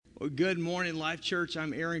Well, good morning, Life Church.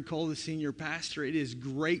 I'm Aaron Cole, the senior pastor. It is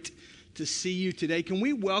great to see you today. Can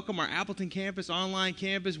we welcome our Appleton campus, online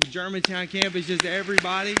campus, Germantown campus, just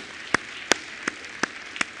everybody?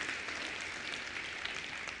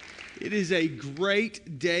 It is a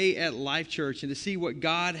great day at Life Church, and to see what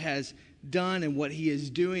God has done and what He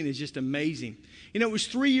is doing is just amazing. You know, it was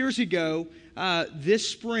 3 years ago this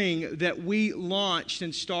spring that we launched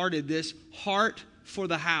and started this Heart for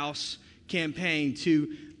the House campaign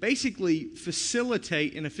to basically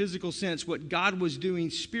facilitate in a physical sense what God was doing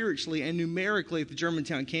spiritually and numerically at the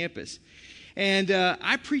Germantown campus. And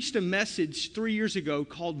I preached a message 3 years ago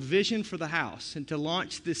called Vision for the House, and to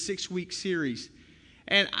launch this 6-week series.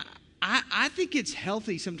 And I think it's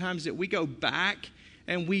healthy sometimes that we go back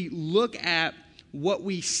and we look at what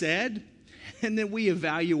we said and then we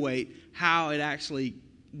evaluate how it actually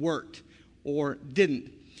worked or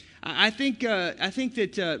didn't. I think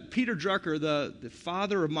that Peter Drucker, the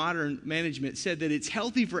father of modern management, said that it's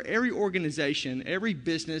healthy for every organization, every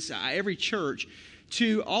business, every church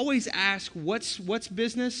to always ask what's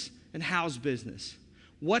business and how's business.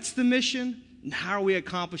 What's the mission and how are we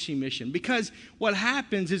accomplishing mission? Because what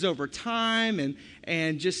happens is over time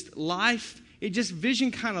and just life,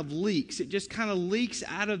 vision kind of leaks. It just kind of leaks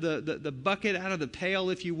out of the bucket, out of the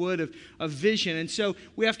pail, if you would, of vision. And so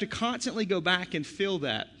we have to constantly go back and fill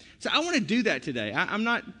that. So I want to do that today.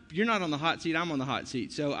 You're not on the hot seat, I'm on the hot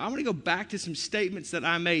seat. So I want to go back to some statements that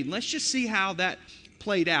I made. And let's just see how that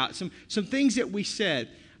played out. Some things that we said.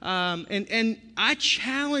 And I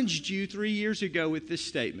challenged you 3 years ago with this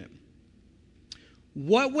statement.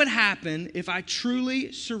 What would happen if I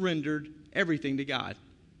truly surrendered everything to God?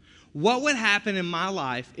 What would happen in my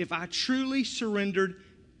life if I truly surrendered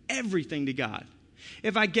everything to God?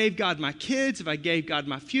 If I gave God my kids, if I gave God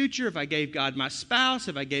my future, if I gave God my spouse,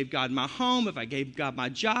 if I gave God my home, if I gave God my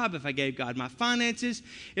job, if I gave God my finances,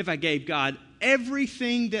 if I gave God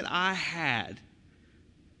everything that I had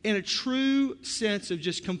in a true sense of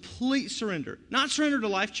just complete surrender. Not surrender to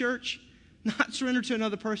Life Church, not surrender to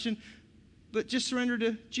another person, but just surrender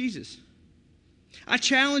to Jesus. I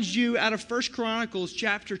challenged you out of 1 Chronicles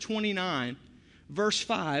chapter 29, verse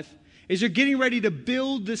 5. As they're getting ready to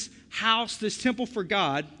build this house, this temple for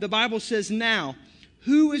God, the Bible says, now,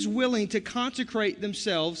 who is willing to consecrate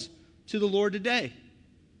themselves to the Lord today?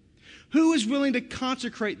 Who is willing to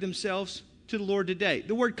consecrate themselves to the Lord today?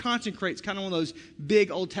 The word consecrate is kind of one of those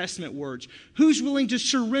big Old Testament words. Who's willing to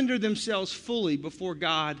surrender themselves fully before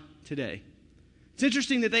God today? It's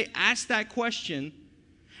interesting that they asked that question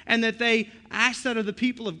and that they asked that of the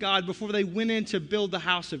people of God before they went in to build the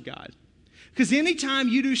house of God. Because anytime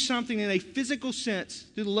you do something in a physical sense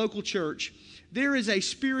through the local church, there is a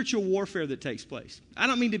spiritual warfare that takes place. I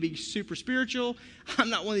don't mean to be super spiritual. I'm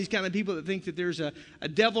not one of these kind of people that think that there's a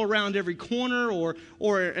devil around every corner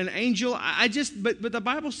or an angel. But the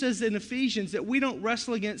Bible says in Ephesians that we don't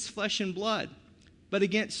wrestle against flesh and blood, but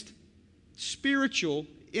against spiritual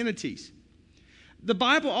entities. The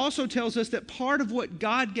Bible also tells us that part of what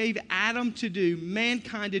God gave Adam to do,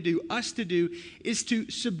 mankind to do, us to do, is to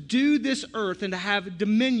subdue this earth and to have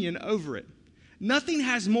dominion over it. Nothing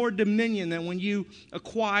has more dominion than when you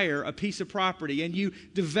acquire a piece of property and you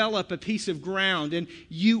develop a piece of ground and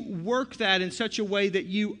you work that in such a way that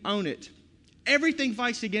you own it. Everything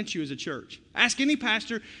fights against you as a church. Ask any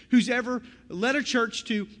pastor who's ever led a church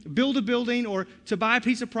to build a building or to buy a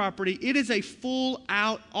piece of property. It is a full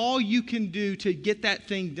out, all you can do to get that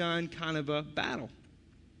thing done kind of a battle.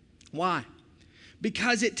 Why?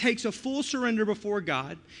 Because it takes a full surrender before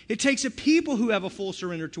God. It takes a people who have a full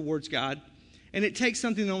surrender towards God. And it takes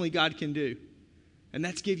something that only God can do. And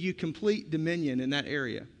that's give you complete dominion in that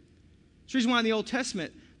area. That's the reason why in the Old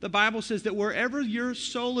Testament, the Bible says that wherever your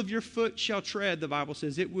sole of your foot shall tread, the Bible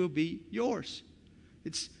says it will be yours.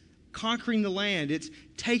 It's conquering the land. It's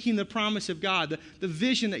taking the promise of God, the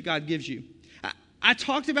vision that God gives you. I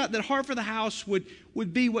talked about that Heart for the House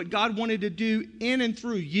would be what God wanted to do in and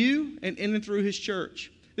through you and in and through His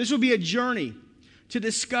church. This will be a journey to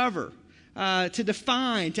discover, to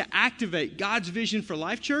define, to activate God's vision for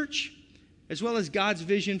Life Church, as well as God's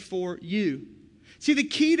vision for you. See, the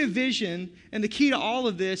key to vision and the key to all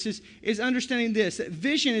of this is understanding this, that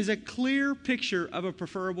vision is a clear picture of a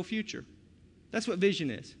preferable future. That's what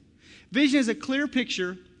vision is. Vision is a clear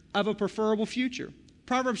picture of a preferable future.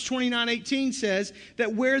 Proverbs 29:18 says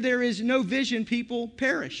that where there is no vision, people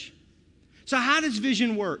perish. So how does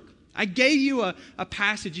vision work? I gave you a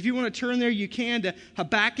passage. If you want to turn there, you can, to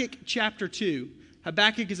Habakkuk chapter 2.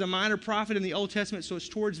 Habakkuk is a minor prophet in the Old Testament, so it's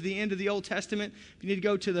towards the end of the Old Testament. If you need to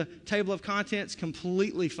go to the table of contents,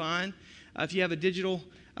 completely fine. If you have a digital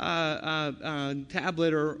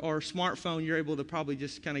tablet or smartphone, you're able to probably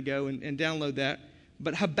just kind of go and download that.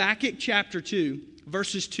 But Habakkuk chapter 2,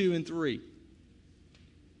 verses 2 and 3.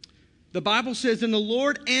 The Bible says, "And the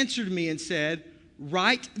Lord answered me and said,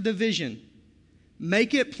 write the vision,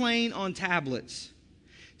 make it plain on tablets,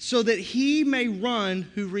 so that he may run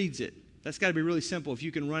who reads it." That's got to be really simple if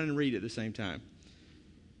you can run and read at the same time.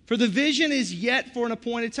 "For the vision is yet for an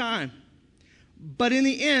appointed time, but in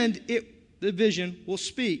the end, the vision will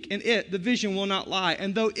speak, and the vision will not lie.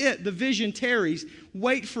 And though the vision tarries,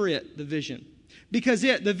 wait for the vision. Because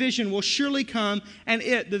the vision will surely come, and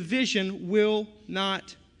the vision will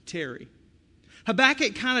not tarry."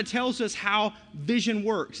 Habakkuk kind of tells us how vision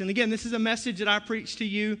works. And again, this is a message that I preached to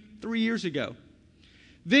you 3 years ago.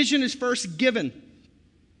 Vision is first given.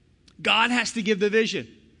 God has to give the vision.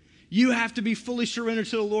 You have to be fully surrendered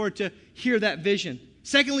to the Lord to hear that vision.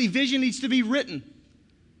 Secondly, vision needs to be written.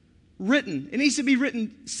 It needs to be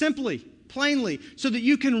written simply, plainly, so that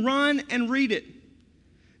you can run and read it.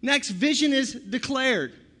 Next, vision is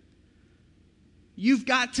declared. You've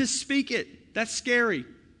got to speak it. That's scary.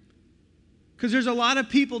 Because there's a lot of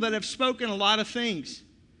people that have spoken a lot of things,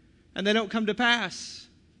 and they don't come to pass.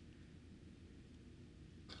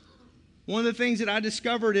 One of the things that I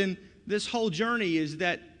discovered in this whole journey is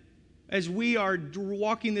that as we are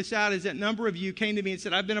walking this out, is that a number of you came to me and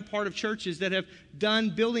said, I've been a part of churches that have done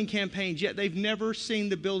building campaigns, yet they've never seen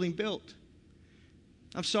the building built.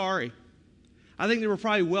 I'm sorry. I think there were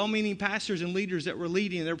probably well-meaning pastors and leaders that were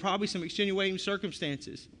leading, and there were probably some extenuating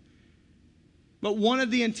circumstances. But one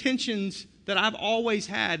of the intentions that I've always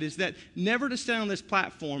had is that never to stand on this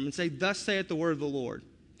platform and say, "Thus saith the word of the Lord."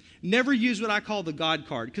 Never use what I call the God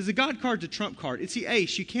card, because the God card's a trump card. It's the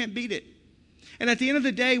ace. You can't beat it. And at the end of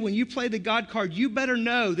the day, when you play the God card, you better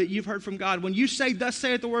know that you've heard from God. When you say, "Thus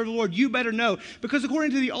saith the word of the Lord," you better know. Because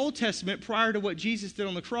according to the Old Testament, prior to what Jesus did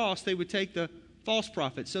on the cross, they would take the false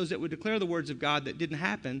prophets, those that would declare the words of God that didn't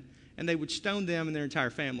happen, and they would stone them and their entire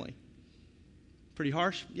family. Pretty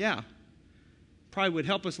harsh? Yeah. Probably would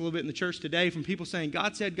help us a little bit in the church today from people saying,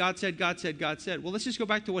 "God said, God said, God said, God said." Well, let's just go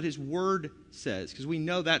back to what his word says, because we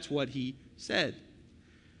know that's what he said.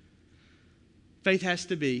 Vision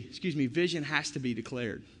has to be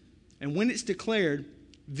declared. And when it's declared,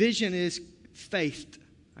 vision is faith.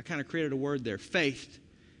 I kind of created a word there, faith.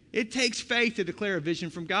 It takes faith to declare a vision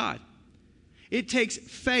from God. It takes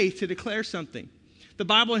faith to declare something. The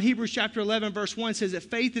Bible in Hebrews chapter 11, verse 1 says that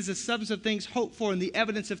faith is the substance of things hoped for and the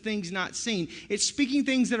evidence of things not seen. It's speaking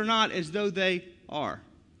things that are not as though they are.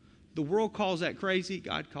 The world calls that crazy.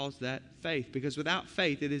 God calls that faith. Because without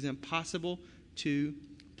faith, it is impossible to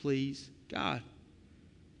please God.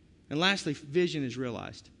 And lastly, vision is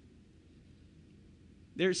realized.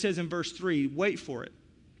 There it says in verse 3, wait for it.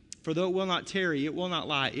 For though it will not tarry, it will not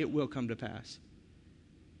lie, it will come to pass.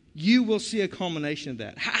 You will see a culmination of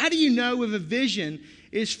that. How do you know if a vision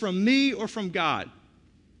is from me or from God?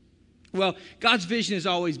 Well, God's vision is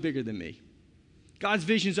always bigger than me. God's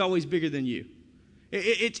vision is always bigger than you.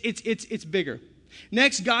 It's bigger.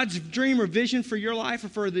 Next, God's dream or vision for your life or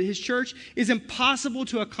for his church is impossible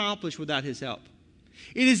to accomplish without his help.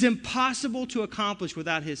 It is impossible to accomplish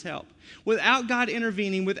without his help. Without God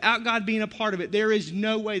intervening, without God being a part of it, there is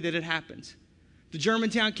no way that it happens. The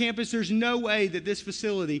Germantown campus, there's no way that this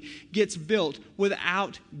facility gets built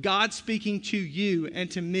without God speaking to you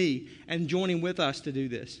and to me and joining with us to do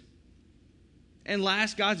this. And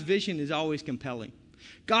last, God's vision is always compelling.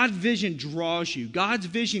 God's vision draws you. God's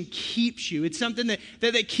vision keeps you. It's something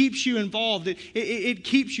that keeps you involved. It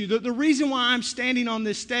keeps you. The reason why I'm standing on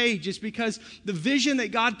this stage is because the vision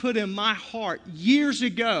that God put in my heart years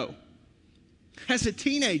ago as a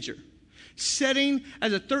teenager, sitting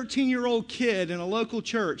as a 13-year-old kid in a local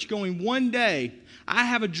church going, one day, I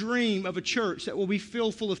have a dream of a church that will be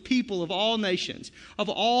filled full of people of all nations, of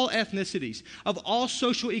all ethnicities, of all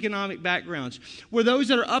social economic backgrounds, where those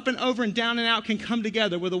that are up and over and down and out can come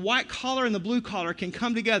together, where the white collar and the blue collar can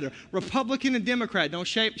come together, Republican and Democrat, don't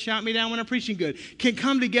shout me down when I'm preaching good, can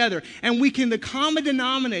come together, and the common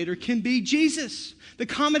denominator can be Jesus. The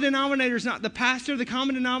common denominator is not the pastor. The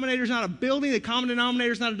common denominator is not a building. The common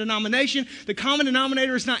denominator is not a denomination. The common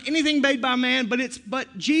denominator is not anything made by man,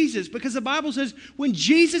 but Jesus. Because the Bible says when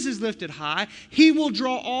Jesus is lifted high, he will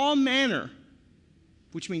draw all manner,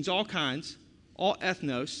 which means all kinds, all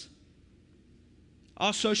ethnos,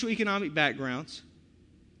 all socioeconomic backgrounds,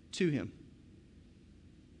 to him.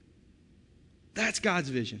 That's God's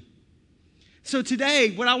vision. So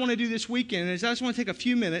today, what I want to do this weekend is I just want to take a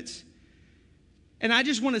few minutes and I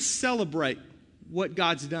just want to celebrate what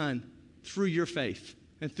God's done through your faith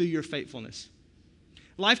and through your faithfulness.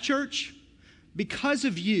 Life Church, because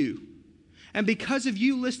of you And because of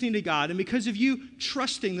you listening to God and because of you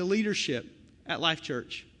trusting the leadership at Life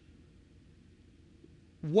Church,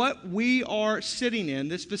 what we are sitting in,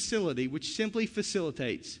 this facility, which simply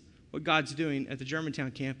facilitates what God's doing at the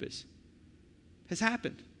Germantown campus, has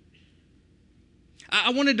happened.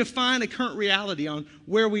 I want to define a current reality on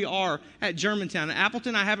where we are at Germantown. At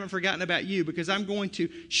Appleton, I haven't forgotten about you because I'm going to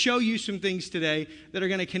show you some things today that are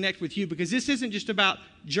going to connect with you, because this isn't just about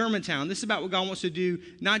Germantown. This is about what God wants to do,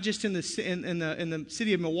 not just in the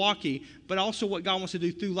city of Milwaukee, but also what God wants to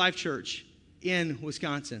do through Life Church in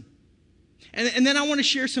Wisconsin. And then I want to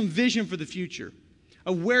share some vision for the future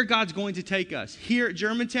of where God's going to take us here at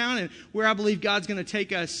Germantown and where I believe God's going to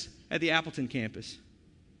take us at the Appleton campus.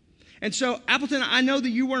 And so, Appleton, I know that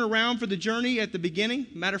you weren't around for the journey at the beginning.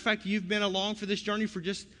 Matter of fact, you've been along for this journey for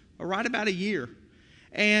just right about a year.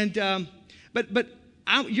 And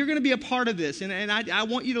you're going to be a part of this. And I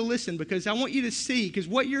want you to listen, because I want you to see, because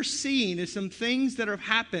what you're seeing is some things that have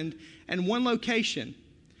happened in one location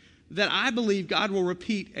that I believe God will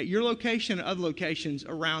repeat at your location and other locations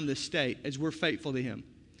around this state as we're faithful to Him.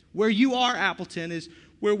 Where you are, Appleton, is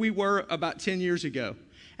where we were about 10 years ago.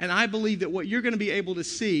 And I believe that what you're going to be able to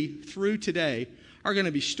see through today are going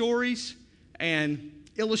to be stories and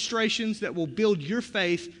illustrations that will build your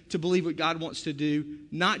faith to believe what God wants to do,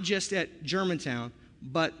 not just at Germantown,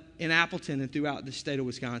 but in Appleton and throughout the state of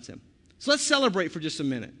Wisconsin. So let's celebrate for just a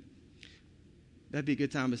minute. That'd be a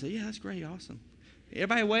good time to say, yeah, that's great, awesome.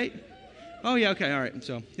 Everybody wait? Oh, yeah, okay, all right.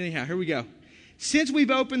 So anyhow, here we go. Since we've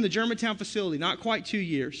opened the Germantown facility, not quite 2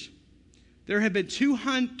 years, there have been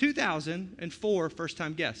 2,004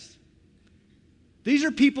 first-time guests. These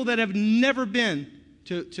are people that have never been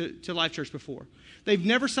to Life Church before. They've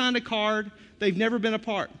never signed a card. They've never been a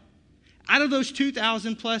part. Out of those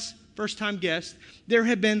 2,000 plus first-time guests, there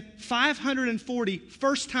have been 540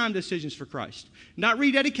 first-time decisions for Christ. Not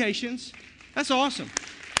rededications. That's awesome.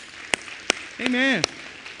 Amen.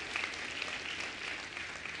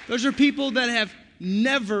 Those are people that have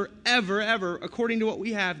never, ever, ever, according to what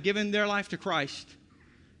we have, given their life to Christ.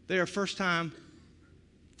 They are first-time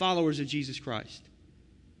followers of Jesus Christ.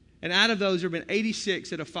 And out of those, there have been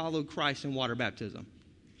 86 that have followed Christ in water baptism.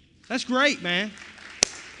 That's great, man.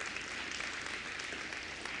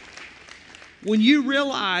 When you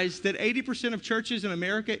realize that 80% of churches in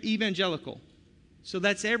America, evangelical, so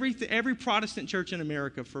that's every Protestant church in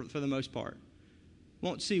America for the most part,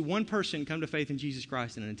 won't see one person come to faith in Jesus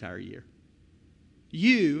Christ in an entire year.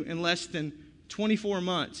 You, in less than 24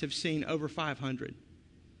 months, have seen over 500.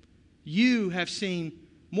 You have seen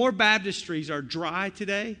more baptistries are dry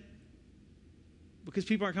today because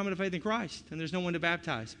people aren't coming to faith in Christ and there's no one to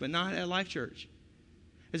baptize, but not at Life Church.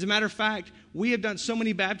 As a matter of fact, we have done so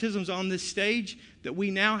many baptisms on this stage that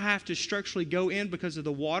we now have to structurally go in because of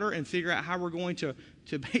the water and figure out how we're going to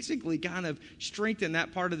basically kind of strengthen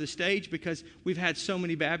that part of the stage, because we've had so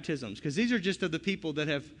many baptisms. Because these are just of the people that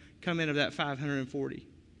have come in of that 540.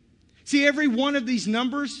 See, every one of these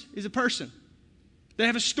numbers is a person. They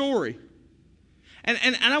have a story.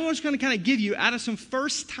 And I was going to kind of give you, out of some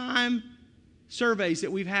first-time surveys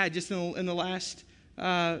that we've had just in the last,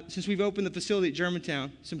 since we've opened the facility at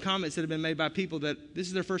Germantown, some comments that have been made by people that this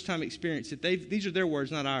is their first-time experience. That these are their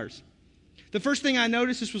words, not ours. The first thing I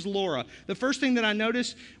noticed, this was Laura. The first thing that I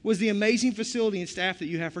noticed was the amazing facility and staff that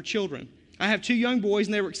you have for children. I have 2 young boys,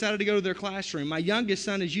 and they were excited to go to their classroom. My youngest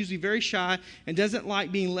son is usually very shy and doesn't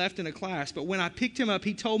like being left in a class. But when I picked him up,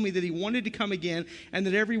 he told me that he wanted to come again and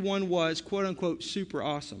that everyone was, quote unquote, super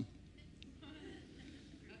awesome.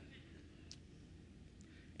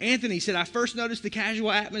 Anthony said, I first noticed the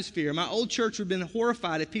casual atmosphere. My old church would have been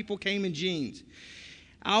horrified if people came in jeans.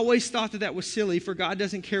 I always thought that was silly, for God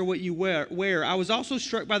doesn't care what you wear. I was also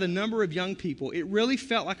struck by the number of young people. It really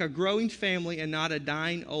felt like a growing family and not a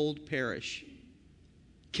dying old parish.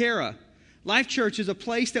 Kara, Life Church is a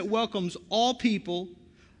place that welcomes all people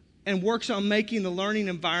and works on making the learning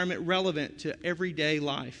environment relevant to everyday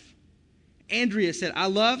life. Andrea said, I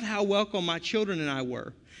love how welcome my children and I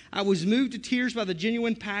were. I was moved to tears by the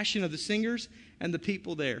genuine passion of the singers and the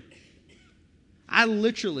people there. I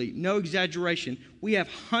literally, no exaggeration, we have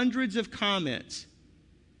hundreds of comments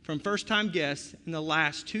from first-time guests in the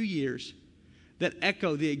last 2 years that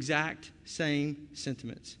echo the exact same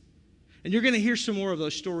sentiments. And you're going to hear some more of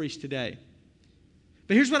those stories today.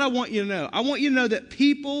 But here's what I want you to know. I want you to know that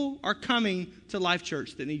people are coming to Life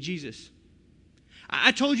Church that need Jesus.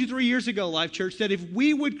 I told you 3 years ago, Life Church, that if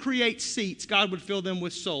we would create seats, God would fill them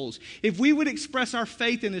with souls. If we would express our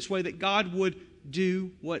faith in this way, that God would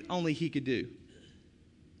do what only He could do.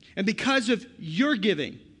 And because of your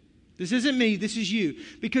giving, this isn't me, this is you.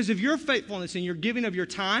 Because of your faithfulness and your giving of your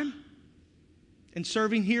time, and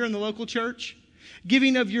serving here in the local church,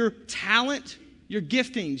 giving of your talent, your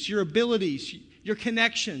giftings, your abilities, your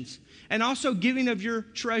connections, and also giving of your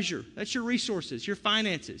treasure. That's your resources, your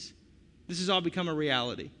finances. This has all become a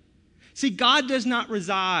reality. See, God does not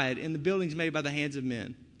reside in the buildings made by the hands of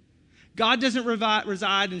men. God doesn't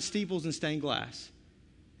reside in steeples and stained glass.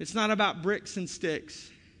 It's not about bricks and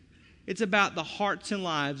sticks. It's about the hearts and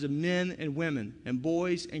lives of men and women and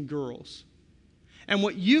boys and girls. And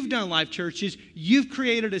what you've done, Life Church, is you've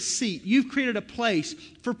created a seat. You've created a place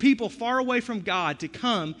for people far away from God to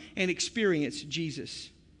come and experience Jesus.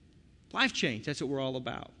 Life change, that's what we're all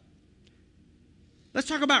about. Let's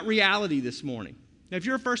talk about reality this morning. Now, if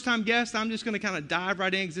you're a first-time guest, I'm just going to kind of dive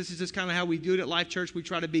right in because this is just kind of how we do it at Life Church. We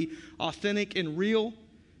try to be authentic and real.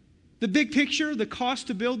 The big picture, the cost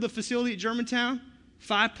to build the facility at Germantown,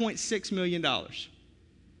 $5.6 million.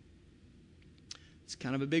 It's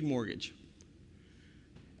kind of a big mortgage.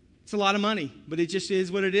 It's a lot of money, but it just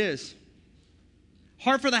is what it is.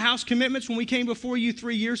 Heart for the House commitments, when we came before you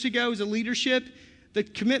 3 years ago as a leadership, the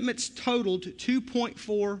commitments totaled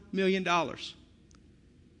 $2.4 million.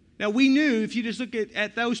 Now, we knew, if you just look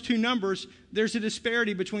at those two numbers, there's a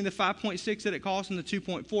disparity between the 5.6 that it cost and the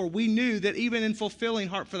 2.4. We knew that even in fulfilling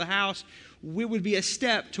Heart for the House, it would be a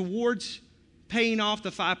step towards paying off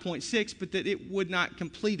the 5.6, but that it would not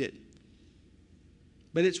complete it.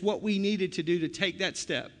 But it's what we needed to do to take that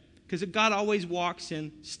step, because God always walks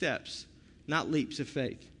in steps, not leaps of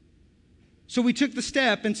faith. So we took the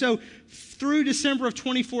step, and so through December of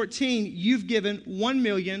 2014, you've given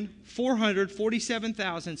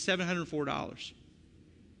 $1,447,704.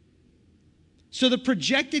 So the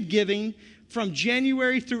projected giving from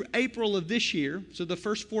January through April of this year, so the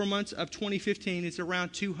first 4 months of 2015, is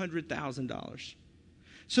around $200,000.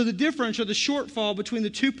 So the difference, or the shortfall between the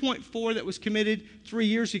 2.4 that was committed 3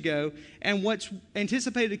 years ago and what's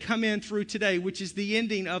anticipated to come in through today, which is the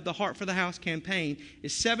ending of the Heart for the House campaign,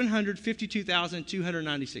 is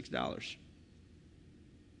 $752,296.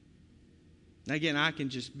 Now again, I can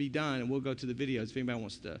just be done and we'll go to the videos if anybody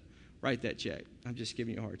wants to write that check. I'm just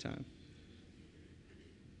giving you a hard time.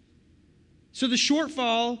 So the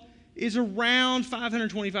shortfall is around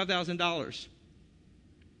 $525,000.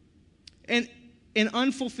 And in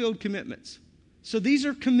unfulfilled commitments. So these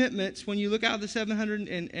are commitments, when you look out of the 700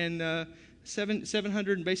 and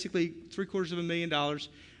basically $750,000,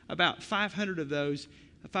 about 500 of those,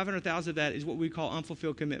 500,000 of that is what we call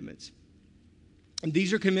unfulfilled commitments. And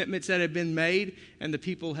these are commitments that have been made and the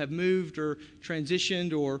people have moved or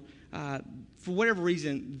transitioned or for whatever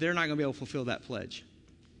reason, they're not going to be able to fulfill that pledge.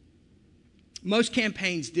 Most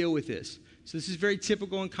campaigns deal with this. So this is very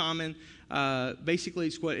typical and common. Basically,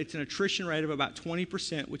 it's an attrition rate of about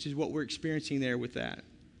 20%, which is what we're experiencing there with that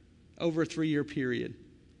over a 3-year period.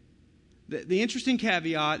 The interesting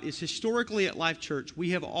caveat is historically at Life Church,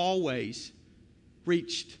 we have always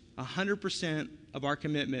reached 100% of our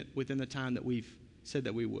commitment within the time that we've said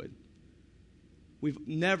that we would. We've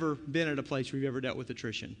never been at a place we've ever dealt with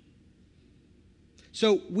attrition.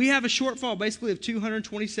 So we have a shortfall basically of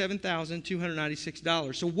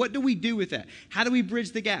 $227,296. So what do we do with that? How do we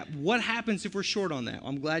bridge the gap? What happens if we're short on that?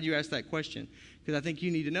 I'm glad you asked that question because I think you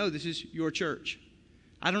need to know this is your church.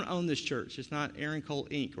 I don't own this church. It's not Aaron Cole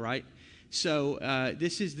Inc., right? So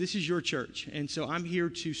this is your church. And so I'm here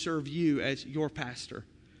to serve you as your pastor.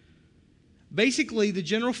 Basically, the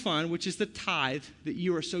general fund, which is the tithe that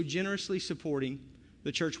you are so generously supporting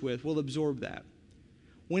the church with, will absorb that.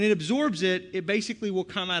 When it absorbs it, it basically will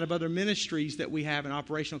come out of other ministries that we have and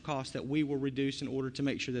operational costs that we will reduce in order to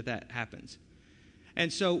make sure that that happens.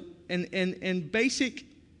 And so, in basic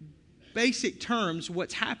terms,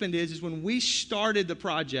 what's happened is when we started the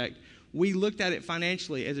project, we looked at it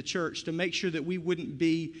financially as a church to make sure that we wouldn't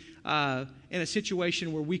be in a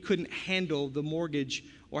situation where we couldn't handle the mortgage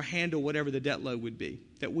or handle whatever the debt load would be,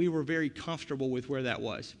 that we were very comfortable with where that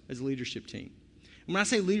was as a leadership team. When I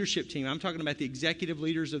say leadership team, I'm talking about the executive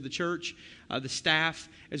leaders of the church, the staff,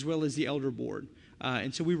 as well as the elder board.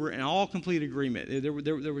 And so we were in all complete agreement. There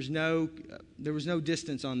was no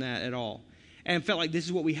distance on that at all. And felt like this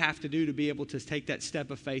is what we have to do to be able to take that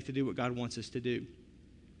step of faith to do what God wants us to do.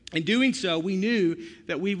 In doing so, we knew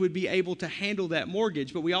that we would be able to handle that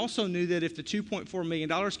mortgage, but we also knew that if the $2.4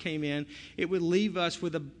 million came in, it would leave us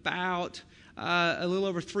with about a little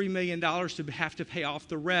over $3 million to have to pay off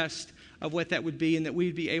the rest of what that would be, and that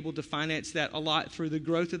we'd be able to finance that a lot through the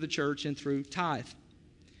growth of the church and through tithe.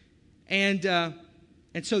 And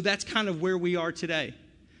so that's kind of where we are today.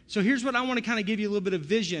 So here's what I want to kind of give you a little bit of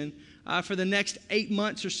vision for the next 8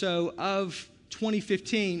 months or so of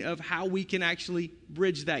 2015 of how we can actually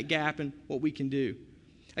bridge that gap and what we can do.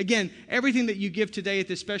 Again, everything that you give today at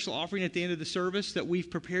this special offering at the end of the service that we've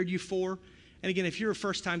prepared you for. And again, if you're a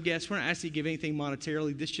first-time guest, we're not asking you to give anything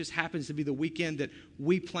monetarily. This just happens to be the weekend that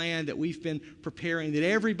we planned, that we've been preparing, that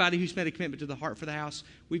everybody who's made a commitment to the Heart for the House,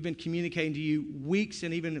 we've been communicating to you weeks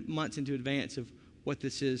and even months into advance of what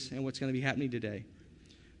this is and what's going to be happening today.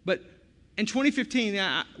 But in 2015, it's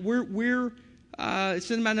not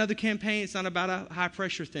about another campaign. It's not about a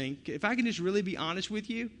high-pressure thing. If I can just really be honest with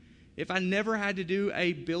you, if I never had to do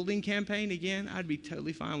a building campaign again, I'd be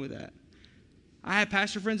totally fine with that. I have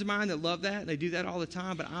pastor friends of mine that love that, and they do that all the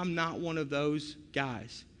time, but I'm not one of those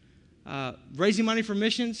guys. Raising money for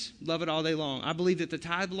missions, love it all day long. I believe that the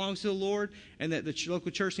tithe belongs to the Lord and that the local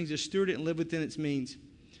church needs to steward it and live within its means.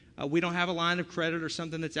 We don't have a line of credit or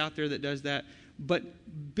something that's out there that does that, but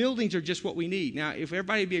buildings are just what we need. Now, if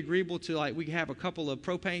everybody would be agreeable to, like, we have a couple of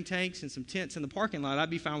propane tanks and some tents in the parking lot, I'd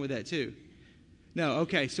be fine with that too. No,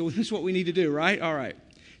 okay, so this is what we need to do, right? All right.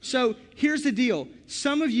 So here's the deal.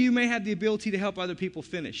 Some of you may have the ability to help other people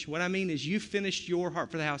finish. What I mean is you've finished your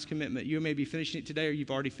Heart for the House commitment. You may be finishing it today or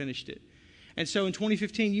you've already finished it. And so in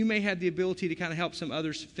 2015, you may have the ability to kind of help some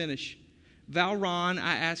others finish. Val Ron,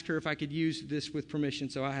 I asked her if I could use this with permission,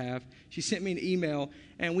 so I have. She sent me an email,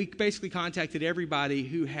 and we basically contacted everybody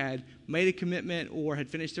who had made a commitment or had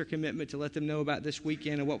finished their commitment to let them know about this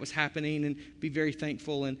weekend and what was happening and be very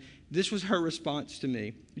thankful. And this was her response to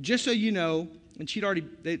me. Just so you know, and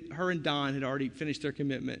her and Don had already finished their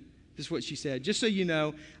commitment. This is what she said. Just so you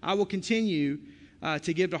know, I will continue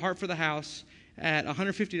to give to Heart for the House at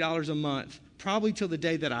 $150 a month, probably till the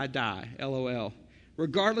day that I die, LOL.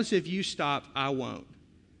 Regardless if you stop, I won't.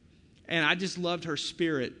 And I just loved her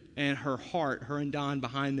spirit and her heart, her and Don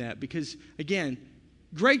behind that. Because, again,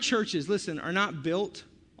 great churches, listen, are not built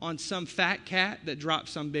on some fat cat that dropped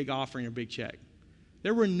some big offering or big check.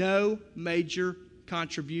 There were no major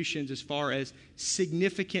contributions as far as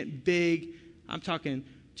significant big, I'm talking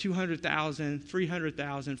 $200,000,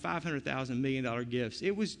 $300,000, $500,000, $1 million gifts.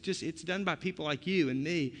 It's done by people like you and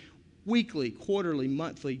me, weekly, quarterly,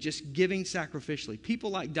 monthly, just giving sacrificially. People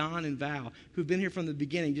like Don and Val, who've been here from the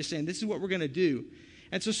beginning, just saying, this is what we're going to do.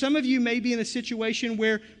 And so some of you may be in a situation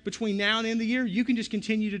where between now and the end of the year, you can just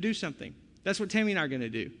continue to do something. That's what Tammy and I are going to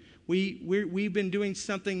do. We've been doing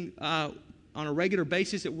something on a regular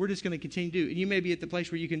basis that we're just going to continue to do. And you may be at the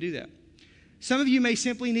place where you can do that. Some of you may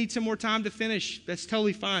simply need some more time to finish. That's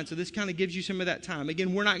totally fine. So this kind of gives you some of that time.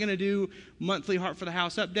 Again, we're not going to do monthly Heart for the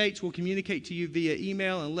House updates. We'll communicate to you via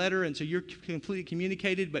email and letter, and so you're completely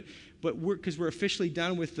communicated. But because we're officially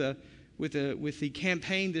done with the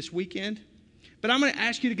campaign this weekend. But I'm going to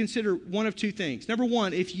ask you to consider one of two things. Number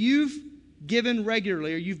one, if you've given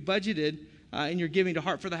regularly or you've budgeted and you're giving to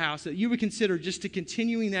Heart for the House, that you would consider just to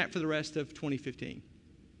continuing that for the rest of 2015.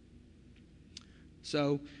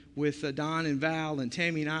 So with Don and Val and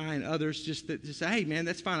Tammy and I and others, just say, hey, man,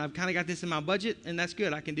 that's fine. I've kind of got this in my budget, and that's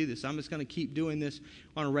good. I can do this. I'm just going to keep doing this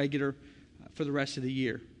on a regular for the rest of the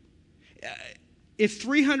year. If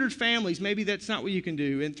 300 families, maybe that's not what you can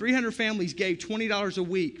do, and 300 families gave $20 a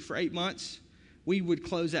week for 8 months, we would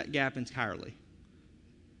close that gap entirely.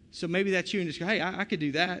 So maybe that's you, and just go, hey, I could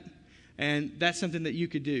do that, and that's something that you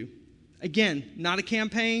could do. Again, not a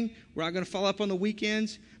campaign. We're not going to follow up on the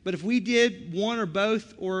weekends. But if we did one or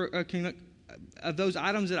both of those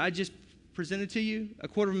items that I just presented to you,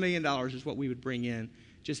 $250,000 is what we would bring in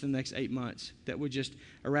just in the next 8 months. That would just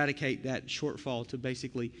eradicate that shortfall to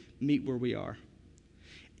basically meet where we are.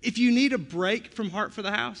 If you need a break from Heart for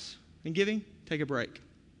the House and giving, take a break.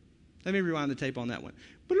 Let me rewind the tape on that one.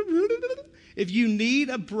 If you need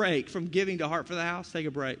a break from giving to Heart for the House, take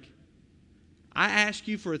a break. I ask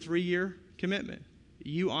you for a 3-year commitment.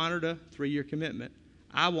 You honored a 3-year commitment.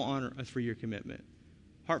 I will honor a 3-year commitment.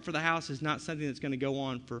 Heart for the House is not something that's going to go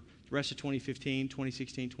on for the rest of 2015,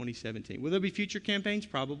 2016, 2017. Will there be future campaigns?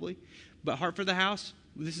 Probably. But Heart for the House,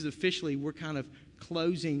 this is officially, we're kind of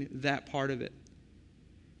closing that part of it.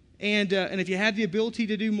 And if you have the ability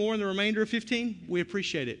to do more in the remainder of 15, we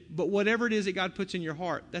appreciate it. But whatever it is that God puts in your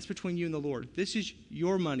heart, that's between you and the Lord. This is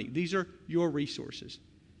your money. These are your resources.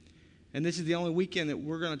 And this is the only weekend that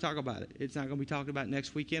we're going to talk about it. It's not going to be talked about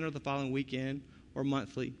next weekend or the following weekend or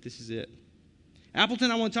monthly. This is it.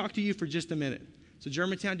 Appleton, I want to talk to you for just a minute. So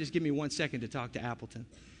Germantown, just give me 1 second to talk to Appleton.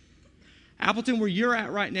 Appleton, where you're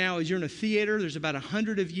at right now is you're in a theater. There's about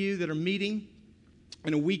 100 of you that are meeting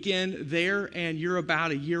in a weekend there, and you're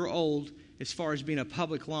about a year old as far as being a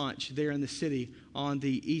public launch there in the city on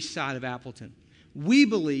the east side of Appleton.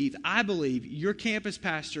 I believe, your campus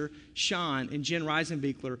pastor, Sean and Jen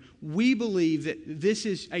Reisenbeekler, we believe that this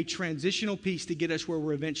is a transitional piece to get us where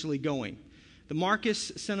we're eventually going. The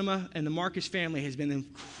Marcus Cinema and the Marcus family has been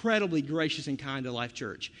incredibly gracious and kind to Life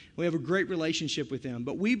Church. We have a great relationship with them,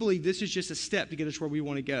 but we believe this is just a step to get us where we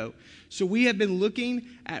want to go. So we have been looking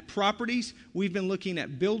at properties. We've been looking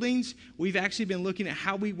at buildings. We've actually been looking at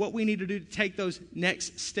what we need to do to take those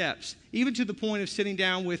next steps, even to the point of sitting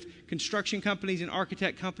down with construction companies and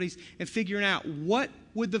architect companies and figuring out what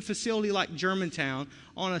would the facility like Germantown,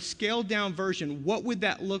 on a scaled down version, what would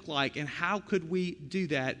that look like, and how could we do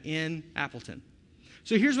that in Appleton?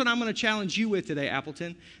 So here's what I'm going to challenge you with today,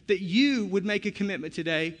 Appleton, that you would make a commitment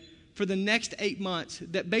today for the next 8 months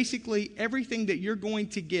that basically everything that you're going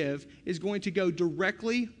to give is going to go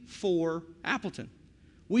directly for Appleton.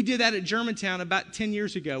 We did that at Germantown about 10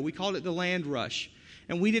 years ago. We called it the Land Rush.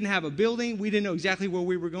 And we didn't have a building. We didn't know exactly where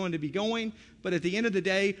we were going to be going. But at the end of the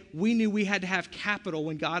day, we knew we had to have capital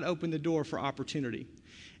when God opened the door for opportunity.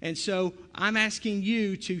 And so I'm asking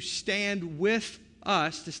you to stand with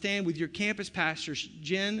us, to stand with your campus pastors,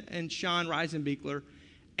 Jen and Sean Reisenbeekler,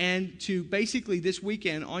 and to basically this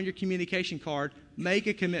weekend on your communication card, make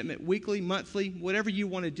a commitment weekly, monthly, whatever you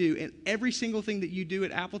want to do. And every single thing that you do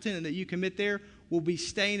at Appleton and that you commit there will be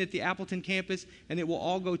staying at the Appleton campus, and it will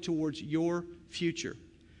all go towards your future.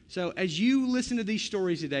 So as you listen to these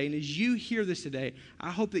stories today, and as you hear this today,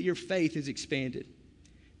 I hope that your faith is expanded.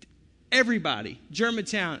 Everybody,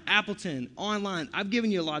 Germantown, Appleton, online, I've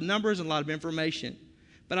given you a lot of numbers and a lot of information.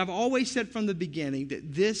 But I've always said from the beginning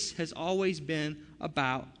that this has always been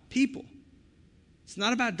about people. It's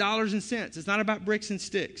not about dollars and cents. It's not about bricks and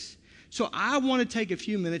sticks. So I want to take a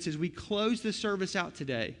few minutes as we close this service out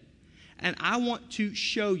today, and I want to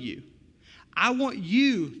show you. I want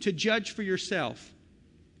you to judge for yourself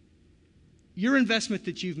your investment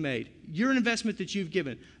that you've made, your investment that you've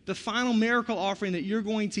given, the final miracle offering that you're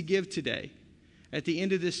going to give today at the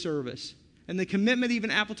end of this service, and the commitment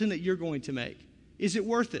even Appleton that you're going to make. Is it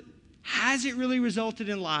worth it? Has it really resulted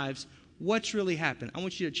in lives? What's really happened? I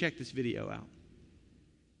want you to check this video out.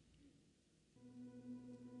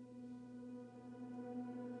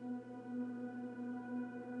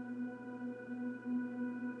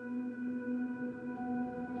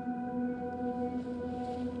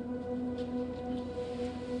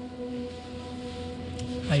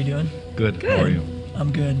 How you doing? Good. How are you?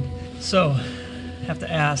 I'm good. So, have to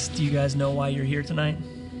ask, do you guys know why you're here tonight?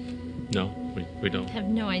 No, we don't. I have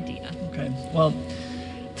no idea. Okay. Well,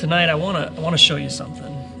 tonight I want to show you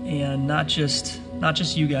something, and not just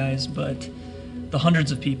you guys, but the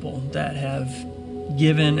hundreds of people that have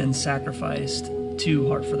given and sacrificed to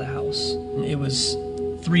Heart for the House. It was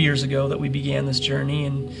 3 years ago that we began this journey,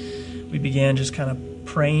 and we began just kind of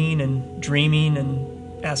praying and dreaming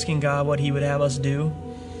and asking God what He would have us do.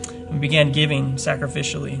 We began giving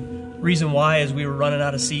sacrificially. Reason why is we were running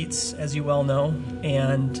out of seats, as you well know,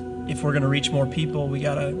 and if we're going to reach more people, we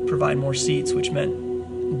got to provide more seats, which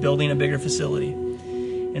meant building a bigger facility.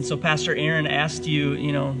 And so Pastor Aaron asked you,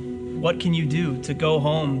 what can you do to go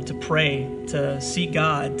home, to pray, to seek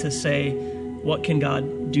God, to say, what can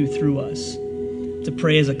God do through us? To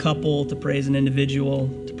pray as a couple, to pray as an individual,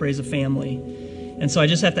 to pray as a family. And so I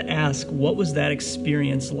just have to ask, what was that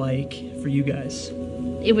experience like for you guys?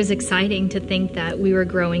 It was exciting to think that we were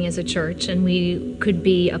growing as a church and we could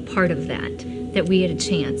be a part of that we had a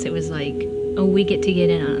chance. It was like, oh, we get to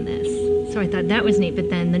get in on this. So I thought that was neat.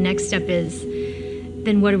 But then the next step is,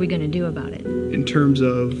 then what are we going to do about it? In terms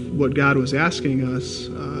of what God was asking us,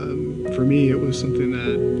 for me, it was something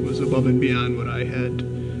that was above and beyond what I had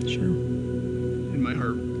in my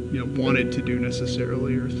heart, wanted to do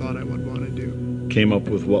necessarily or thought I would want to do. Came up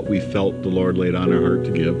with what we felt the Lord laid on our heart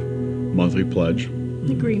to give, monthly pledge.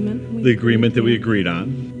 The agreement. The agreement that we agreed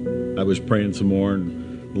on. I was praying some more,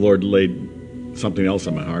 and the Lord laid something else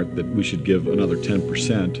on my heart, that we should give another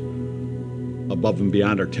 10% above and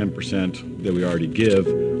beyond our 10% that we already give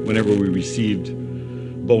whenever we received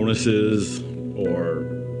bonuses or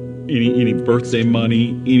any birthday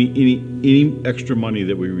money, any extra money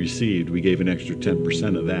that we received. We gave an extra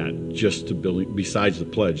 10% of that just to build, besides the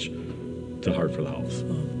pledge to Heart for the House.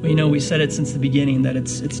 Well, we said it since the beginning that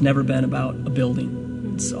it's never been about a building.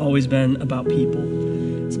 It's always been about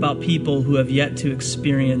people. It's about people who have yet to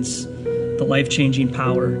experience the life-changing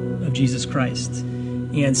power of Jesus Christ.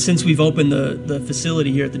 And since we've opened the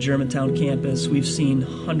facility here at the Germantown campus, we've seen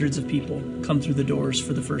hundreds of people come through the doors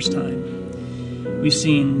for the first time. We've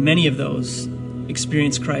seen many of those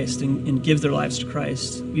experience Christ and give their lives to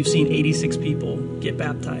Christ. We've seen 86 people get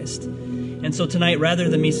baptized. And so tonight, rather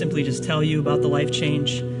than me simply just tell you about the life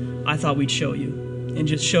change, I thought we'd show you and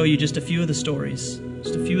just show you just a few of the stories,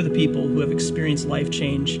 just a few of the people who have experienced life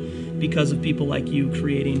change because of people like you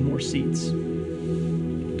creating more seats.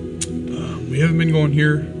 We haven't been going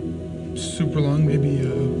here super long, maybe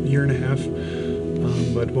a year and a half.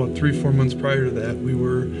 But about 3-4 months prior to that, we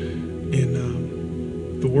were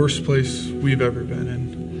in the worst place we've ever been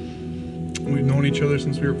in. We've known each other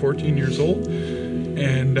since we were 14 years old,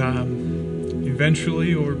 and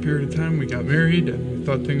eventually, over a period of time, we got married, and we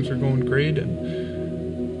thought things were going great, and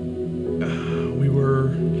we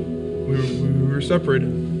were separated,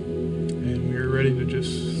 and we were ready to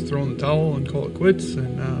just throw in the towel and call it quits.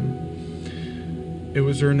 And it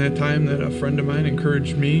was during that time that a friend of mine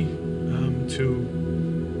encouraged me to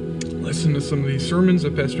listen to some of these sermons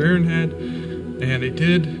that Pastor Aaron had, and I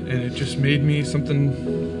did, and it just made me,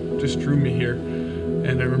 something just drew me here.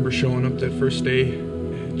 And I remember showing up that first day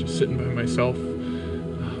and just sitting by myself,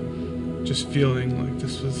 just feeling like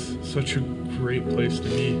this was such a great place to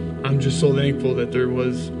be. I'm just so thankful that there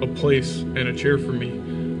was a place and a chair for me.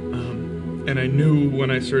 And I knew when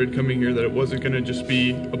I started coming here that it wasn't going to just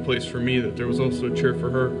be a place for me, that there was also a chair for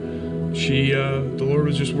her. The Lord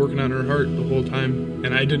was just working on her heart the whole time.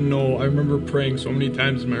 And I didn't know, I remember praying so many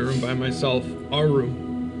times in my room by myself, our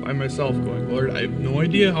room, by myself, going, Lord, I have no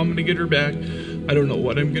idea how I'm going to get her back. I don't know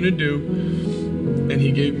what I'm going to do. And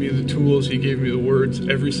He gave me the tools, He gave me the words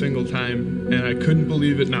every single time. And I couldn't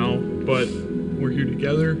believe it now, but we're here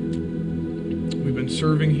together. We've been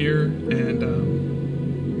serving here, and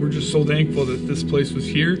we're just so thankful that this place was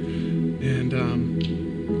here. And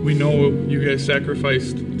we know you guys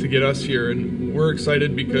sacrificed to get us here, and we're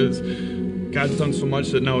excited because God's done so much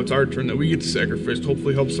that now it's our turn that we get to sacrifice to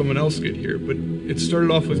hopefully help someone else get here. But it started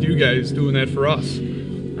off with you guys doing that for us.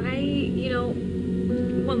 When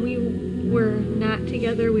we were not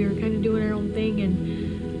together, we were kind of doing our own thing,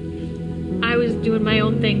 and I was doing my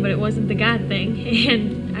own thing, but it wasn't the God thing.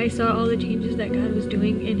 And I saw all the changes that God was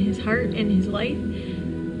doing in his heart and his life.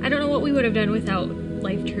 I don't know what we would have done without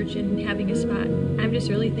Life Church and having a spot. I'm just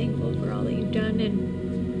really thankful for all that you've done,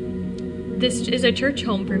 and this is a church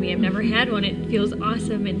home for me. I've never had one. It feels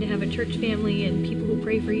awesome, and to have a church family and people who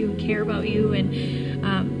pray for you and care about you, and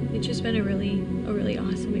it's just been a really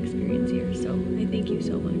awesome experience here. So I thank you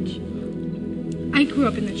so much. I grew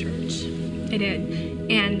up in the church. I did,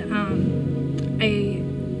 and I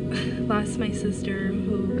lost my sister,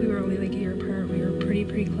 who we were only like a year apart. We were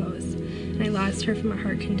pretty close, and I lost her from a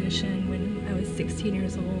heart condition when I was 16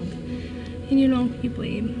 years old. And you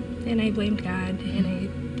blame, and I blamed God, and I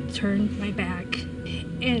turned my back,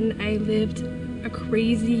 and I lived a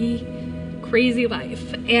crazy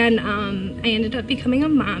life. And I ended up becoming a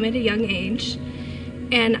mom at a young age,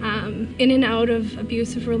 and in and out of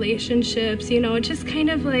abusive relationships. Just kind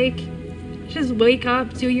of like, just wake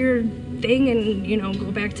up, do your thing, and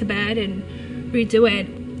go back to bed and redo it.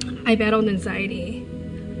 I battled anxiety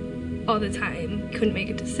all the time. Couldn't make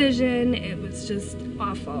a decision. It was just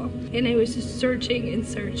awful. And I was just searching and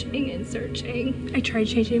searching and searching. I tried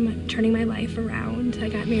turning my life around. I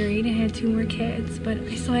got married and had 2 more kids, but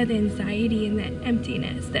I still had the anxiety and that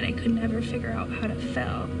emptiness that I could never figure out how to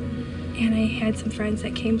fill. And I had some friends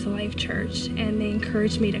that came to Life Church, and they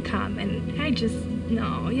encouraged me to come, and I just,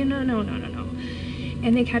 no.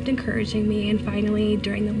 And they kept encouraging me, and finally,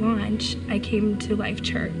 during the launch, I came to Life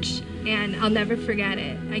Church, and I'll never forget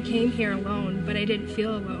it. I came here alone, but I didn't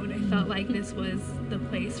feel alone. I felt like this was the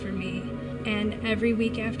place for me. And every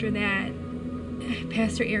week after that,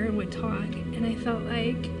 Pastor Aaron would talk, and I felt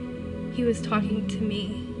like he was talking to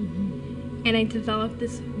me. And I developed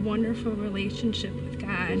this wonderful relationship with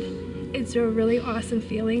God. It's a really awesome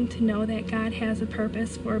feeling to know that God has a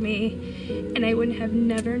purpose for me, and I would have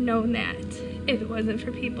never known that if it wasn't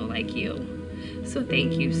for people like you. So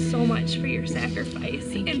thank you so much for your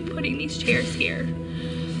sacrifice and putting these chairs here.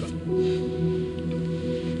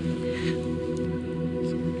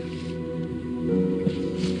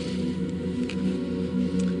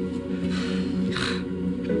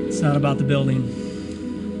 It's not about the building.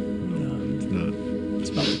 It's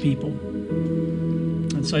about the people.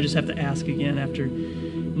 And so I just have to ask again, after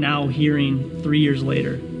now hearing 3 years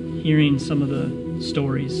later, hearing some of the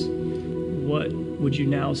stories, what would you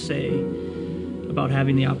now say about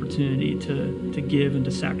having the opportunity to give and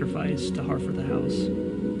to sacrifice to Hartford the House?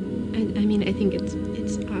 I think it's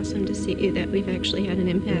awesome to see that we've actually had an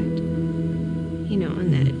impact,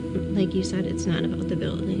 and that, like you said, it's not about the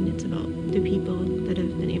building, it's about the people that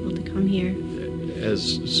have been able to come here.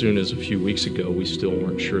 As soon as a few weeks ago, we still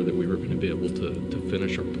weren't sure that we were going to be able to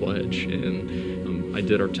finish our pledge. And I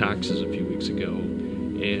did our taxes a few weeks ago,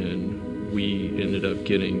 and we ended up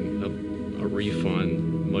getting a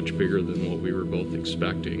refund much bigger than what we were both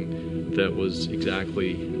expecting. That was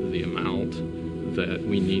exactly the amount that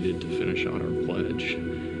we needed to finish out our pledge.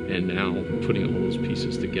 And now putting all those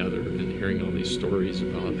pieces together and hearing all these stories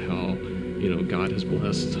about how God has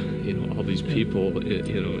blessed, all these people. It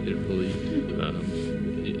really,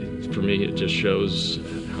 for me, it just shows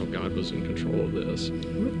how God was in control of this.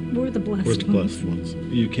 We're the blessed We're the blessed ones.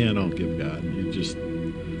 You can't outgive God.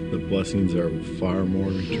 The blessings are far more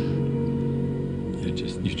returned.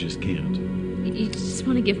 You just can't. You just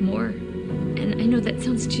want to give more. And I know that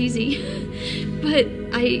sounds cheesy, but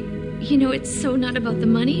it's so not about the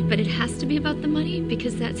money, but it has to be about the money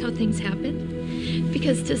because that's how things happen.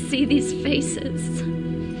 Because to see these faces,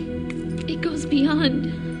 it goes beyond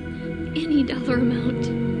any dollar amount,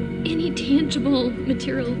 any tangible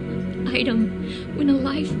material item. When a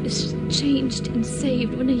life is changed and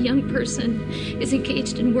saved, when a young person is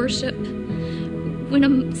engaged in worship, when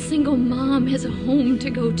a single mom has a home to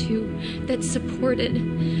go to that's supported,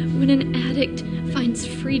 when an addict finds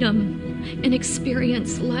freedom and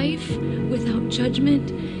experience life without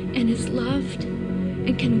judgment and is loved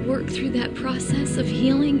and can work through that process of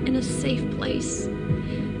healing in a safe place.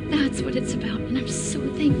 That's what it's about, and I'm so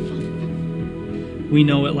thankful. We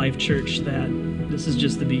know at Life Church that this is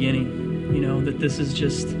just the beginning, that this is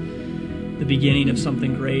just the beginning of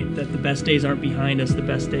something great, that the best days aren't behind us, the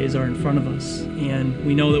best days are in front of us. And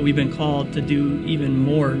we know that we've been called to do even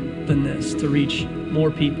more than this, to reach more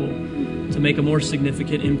people, to make a more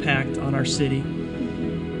significant impact on our city.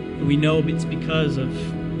 And we know it's because of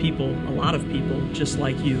people, a lot of people just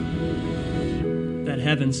like you, that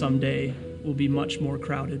heaven someday will be much more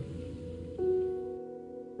crowded.